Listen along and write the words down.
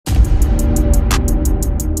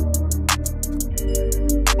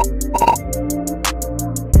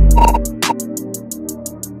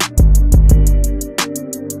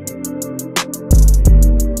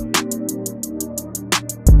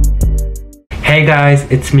Hey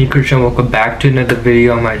guys, it's me Krish and welcome back to another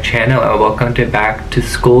video on my channel and welcome to Back to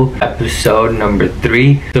School episode number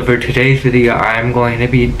 3. So for today's video, I'm going to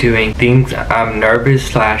be doing things I'm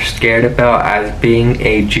nervous / scared about as being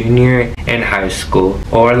a junior in high school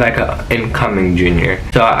or like an incoming junior.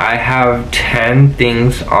 So I have 10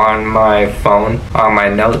 things on my phone on my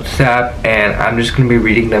notes app and I'm just going to be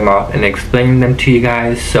reading them off and explaining them to you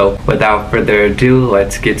guys. So without further ado,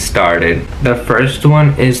 let's get started. The first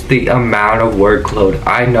one is the amount of workload.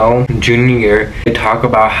 I know junior year they talk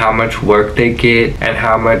about how much work they get and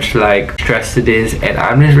how much like stress it is, and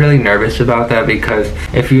I'm just really nervous about that because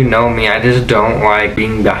if you know me, I just don't like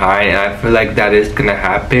being behind, and I feel like that is gonna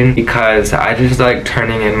happen because I just like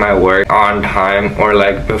turning in my work on time or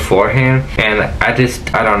like beforehand, and I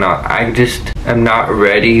don't know, I just am not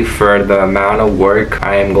ready for the amount of work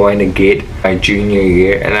I am going to get my junior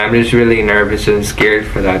year, and I'm just really nervous and scared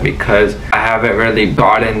for that because I haven't really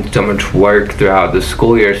gotten so much work throughout the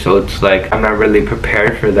school year, so it's like I'm not really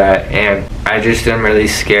prepared for that, and I just am really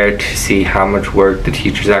scared to see how much work the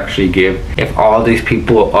teachers actually give. If all these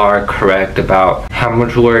people are correct about how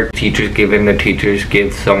much work teachers give and the teachers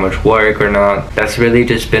give so much work or not, that's really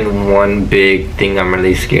just been one big thing I'm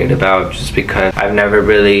really scared about, just because I've never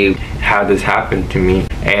really had this happen to me,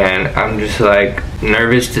 and I'm just like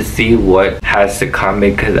nervous to see what has to come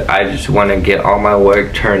because I just want to get all my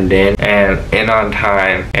work turned in and on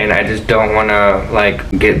time, and I just don't want to like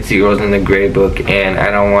get zeros in the grade book, and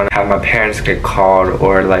I don't want to have my parents get called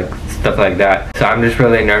or like stuff like that. So I'm just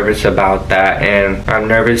really nervous about that, and I'm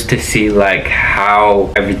nervous to see like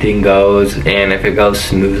how everything goes and if it goes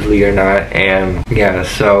smoothly or not. And yeah,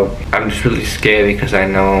 so I'm just really scared because I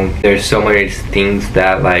know there's so many things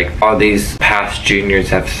that like all these past juniors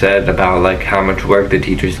have said about like how much work the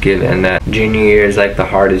teachers give, and that junior year is like the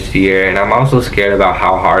hardest year, and I'm also scared about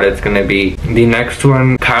how hard it's gonna be. The next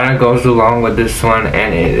one kind of goes along with this one,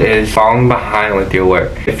 and it is falling behind with your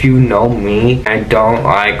work. If you know me, I don't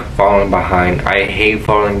like falling behind. I hate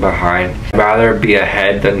falling behind. I'd rather be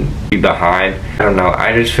ahead than be behind. I don't know,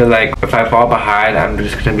 I just feel like if I fall behind, I'm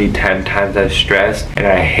just gonna be 10 times as stressed, and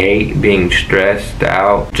I hate being stressed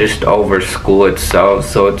out just over school itself.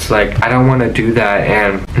 So it's like I don't want to do that,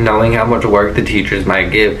 and knowing how much work the teachers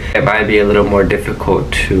might give, it might be a little more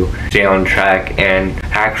difficult to stay on track and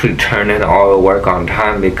actually turn in all the work on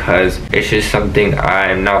time, because it's just something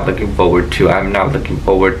I'm not looking forward to. I'm not looking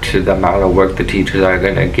forward to the amount of work the teachers are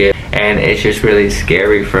gonna give, and it's just really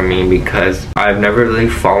scary for me because I've never really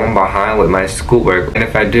fallen behind with my schoolwork, and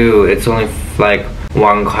if I do, it's only like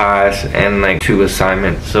one class and like 2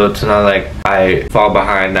 assignments, so it's not like I fall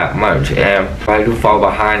behind that much, and if I do fall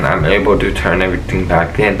behind, I'm able to turn everything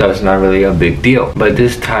back in, so it's not really a big deal. But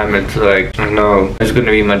this time it's like, I know it's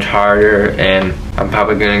gonna be much harder, and I'm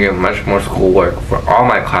probably gonna get much more schoolwork for all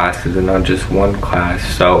my classes and not just one class.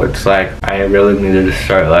 So it's like I really needed to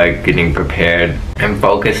start like getting prepared and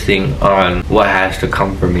focusing on what has to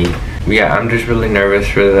come for me. Yeah, I'm just really nervous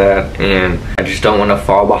for that, and I just don't want to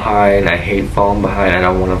fall behind. I hate falling behind. I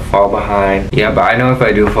don't want to fall behind. Yeah, but I know if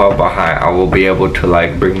I do fall behind, I will be able to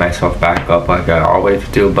like bring myself back up like I always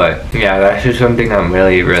do. But yeah, that's just something I'm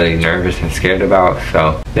really nervous and scared about.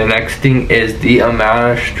 So the next thing is the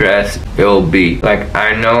amount of stress it will be. Like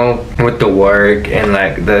I know with the work and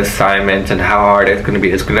like the assignments and how hard it's gonna be,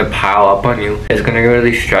 it's gonna pile up on you. It's gonna get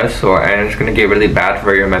really stressful, and it's gonna get really bad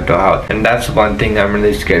for your mental health. And that's one thing I'm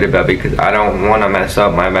really scared about, because I don't want to mess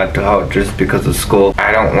up my mental health just because of school.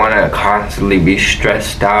 I don't want to constantly be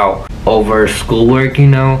stressed out over schoolwork, you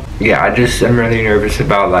know. Yeah, I just am really nervous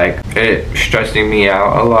about like it stressing me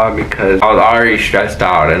out a lot because I was already stressed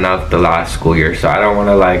out enough the last school year, so I don't want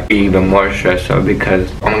to like be even more stressed out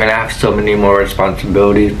because I'm gonna have so many more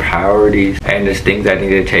responsibilities, priorities, and just things I need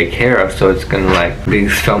to take care of. So it's gonna like be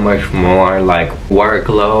so much more like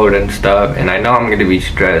workload and stuff, and I know I'm gonna be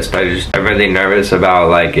stressed. I'm really nervous about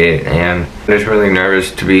like it, and I'm just really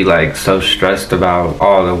nervous to be like so stressed about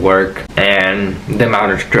all the work and the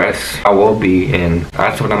amount of stress I will be, and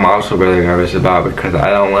that's what I'm also really nervous about because I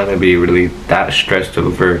don't want to be really that stressed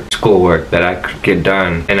over schoolwork that I could get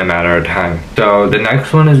done in a matter of time. So the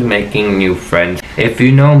next one is making new friends. If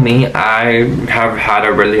you know me, I have had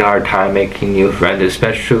a really hard time making new friends,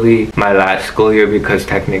 especially my last school year, because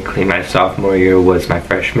technically my sophomore year was my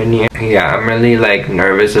freshman year. yeah, I'm really like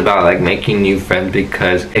nervous about like making new friends,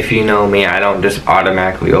 because if you know me, I don't just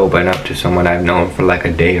automatically open up to someone I've known for like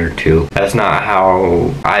a day or two. That's not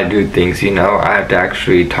how I do things, you know. I have to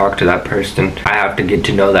actually talk to that person. I have to get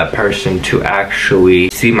to know that person to actually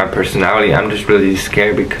see my personality. I'm just really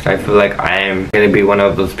scared because I feel like I am gonna be one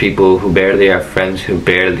of those people who barely have friends, who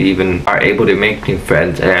barely even are able to make new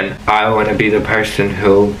friends, and I want to be the person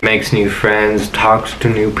who makes new friends, talks to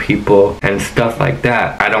new people and stuff like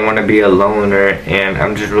that. I don't want to be a loner, and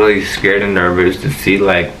I'm just really scared and nervous to see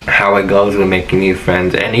like how it goes with making new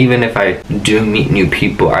friends. And even if I do meet new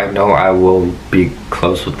people, I know I will be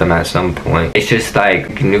close with them at some point. It's just like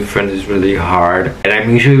making new friends is really hard, and I'm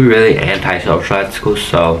usually really antisocial at school.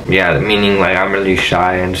 So yeah, meaning like I'm really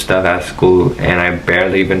shy and stuff at school, and I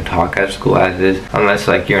barely even talk at school as is, unless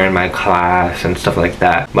like you're in my class and stuff like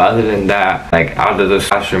that. But other than that, like out of the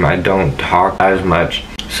classroom, I don't talk as much.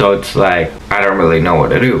 So it's like I don't really know what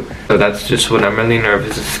to do. So that's just what I'm really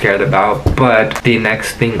nervous and scared about. But the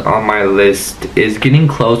next thing on my list is getting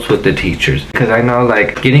close with the teachers, because I know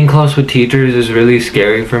like getting close with teachers is really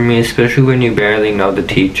scary for me, especially when you barely know the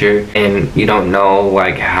teacher and you don't know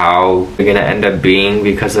like how you're gonna end up being,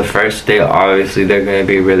 because the first day obviously they're gonna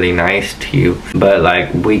be really nice to you, but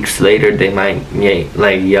like weeks later they might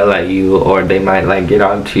like yell at you, or they might like get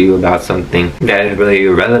on to you about something that is really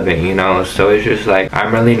irrelevant, you know. So it's just like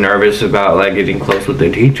I'm really nervous about like getting close with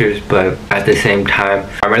the teachers, but at the same time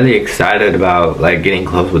I'm really excited about like getting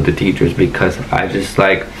close with the teachers, because I just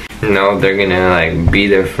like know they're gonna like be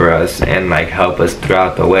there for us and like help us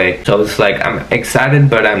throughout the way. So it's like I'm excited,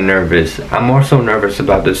 but I'm nervous. I'm more so nervous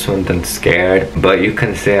about this one than scared, but you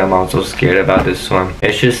can say I'm also scared about this one.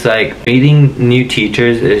 It's just like meeting new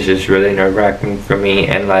teachers is just really nerve-wracking for me,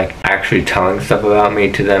 and like actually telling stuff about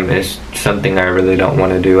me to them is something I really don't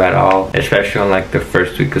want to do at all, especially on like the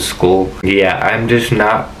first week of school. Yeah, I'm just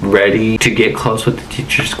not ready to get close with the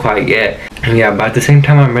teachers quite yet. Yeah, but at the same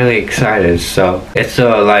time I'm really excited, so it's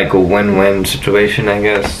a like a win-win situation, I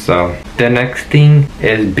guess. So the next thing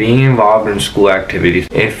is being involved in school activities.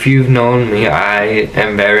 If you've known me, I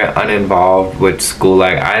am very uninvolved with school.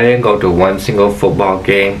 Like I didn't go to one single football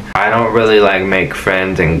game. I don't really like make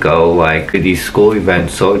friends and go like to these school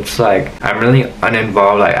events, so it's like I'm really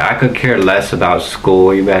uninvolved. Like I could care less about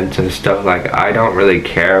school events and stuff. Like I don't really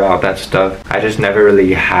care about that stuff. I just never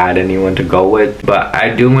really had anyone to go with, but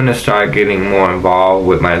I do want to start getting more involved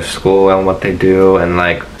with my school and what they do and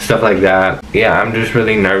like stuff like that. Yeah, I'm just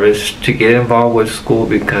really nervous to get involved with school,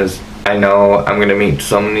 because I know I'm gonna meet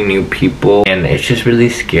so many new people, and it's just really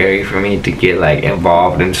scary for me to get like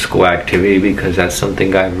involved in school activity, because that's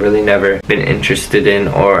something I've really never been interested in,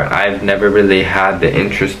 or I've never really had the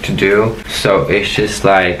interest to do. So it's just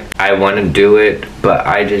like I want to do it, but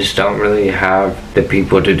I just don't really have the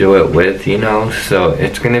people to do it with, you know. So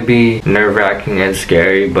it's gonna be nerve-wracking and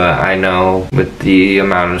scary, but I know with the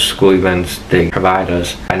amount of school events they provide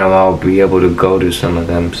us, I know I'll be able to go to some of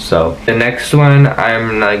them. So the next one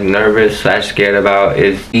I'm like nervous / scared about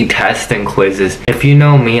is the tests and quizzes. If you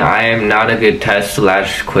know me, I am not a good test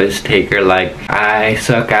 / quiz taker. Like I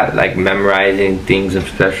suck at like memorizing things,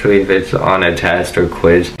 especially if it's on a test or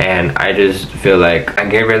quiz, and I just feel like I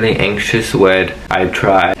get really anxious when I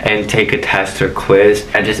try and take a test or quiz.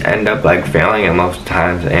 I just end up like failing it most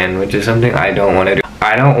times, and which is something I don't want to do.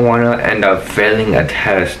 I don't want to end up failing a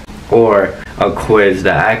test or a quiz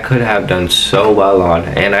that I could have done so well on.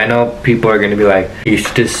 And I know people are going to be like, you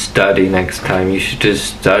should just study next time, you should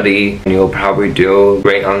just study and you'll probably do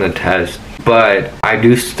great on the test. But I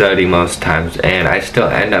do study most times, and I still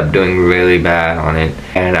end up doing really bad on it.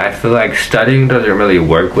 And I feel like studying doesn't really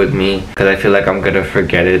work with me, because I feel like I'm gonna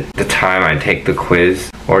forget it the time I take the quiz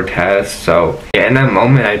or test. So yeah, in that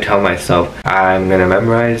moment I tell myself I'm gonna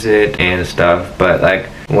memorize it and stuff, but like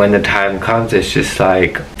when the time comes, it's just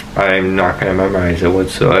like I'm not gonna memorize it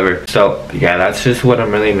whatsoever. So yeah, that's just what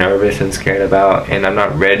I'm really nervous and scared about, and I'm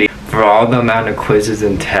not ready for all the amount of quizzes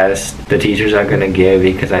and tests the teachers are gonna give,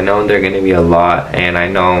 because I know they're gonna be a lot, and I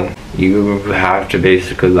know you have to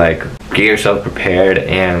basically like get yourself prepared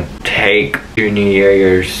and take junior year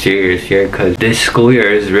your serious year, because this school year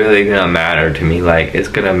is really gonna matter to me. Like it's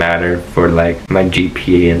gonna matter for like my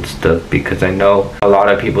GPA and stuff, because I know a lot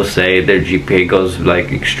of people say their GPA goes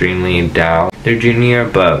like extremely down their junior year,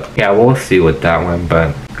 but yeah, we'll see with that one.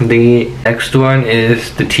 But the next one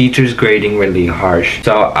is the teachers grading really harsh.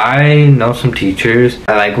 So I know some teachers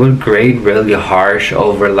that like would grade really harsh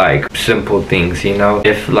over like simple things, you know.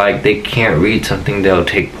 If like they can't read something, they'll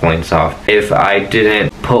take points off. If I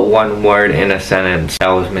didn't put one word in a sentence that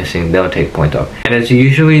was missing, they'll take points off. And it's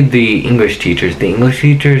usually the English teachers. The English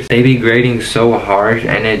teachers, they be grading so harsh,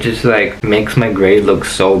 and it just like makes my grade look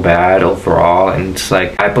so bad overall. And it's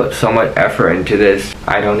like, I put so much effort into this,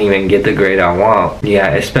 I don't even get the grade I want. Yeah,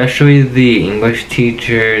 especially the English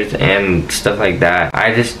teachers and stuff like that.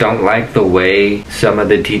 I just don't like the way some of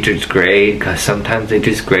the teachers grade, because sometimes they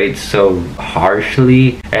just grade so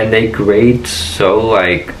harshly, and they grade so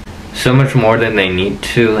much more than they need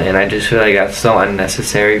to, and I just feel like that's so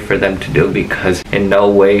unnecessary for them to do, because in no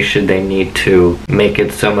way should they need to make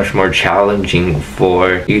it so much more challenging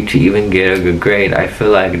for you to even get a good grade. I feel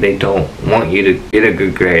like they don't want you to get a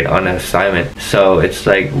good grade on an assignment, so it's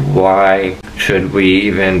like, why should we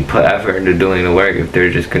even put effort into doing the work if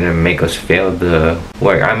they're just gonna make us fail the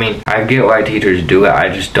work? I mean, I get why teachers do it, I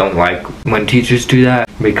just don't like when teachers do that,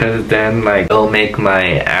 because then like it'll make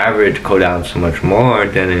my average go down so much more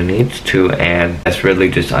than it needs to, and that's really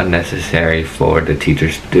just unnecessary for the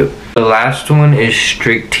teachers to do. The last one is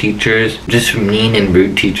strict teachers, just mean and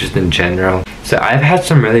rude teachers in general. So I've had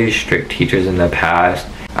some really strict teachers in the past.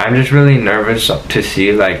 I'm just really nervous to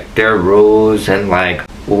see like their rules and like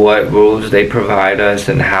what rules they provide us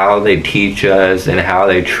and how they teach us and how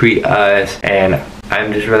they treat us, and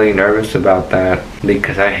I'm just really nervous about that,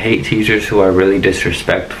 because I hate teachers who are really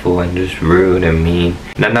disrespectful and just rude and mean.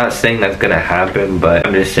 And I'm not saying that's gonna happen, but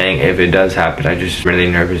I'm just saying if it does happen, I'm just really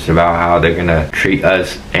nervous about how they're gonna treat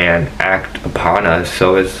us and act upon us.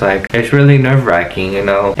 So it's like, it's really nerve-wracking, you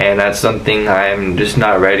know, and that's something I'm just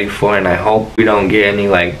not ready for, and I hope we don't get any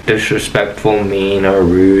like disrespectful, mean, or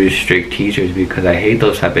rude, strict teachers, because I hate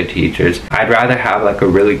those type of teachers. I'd rather have like a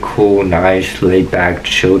really cool, nice, laid-back,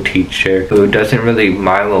 chill teacher who doesn't really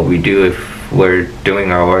mind what we do if we're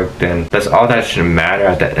doing our work. Then that's all that should matter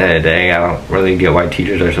at the end of the day. I don't really get why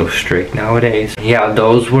teachers are so strict nowadays. Yeah,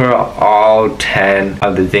 those were all 10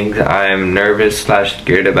 of the things I'm nervous /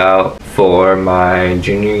 scared about for my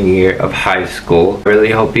junior year of high school. I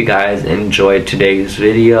really hope you guys enjoyed today's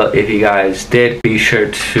video. If you guys did, be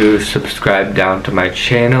sure to subscribe down to my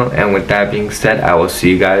channel, and with that being said, I will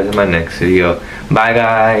see you guys in my next video. Bye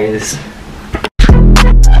guys.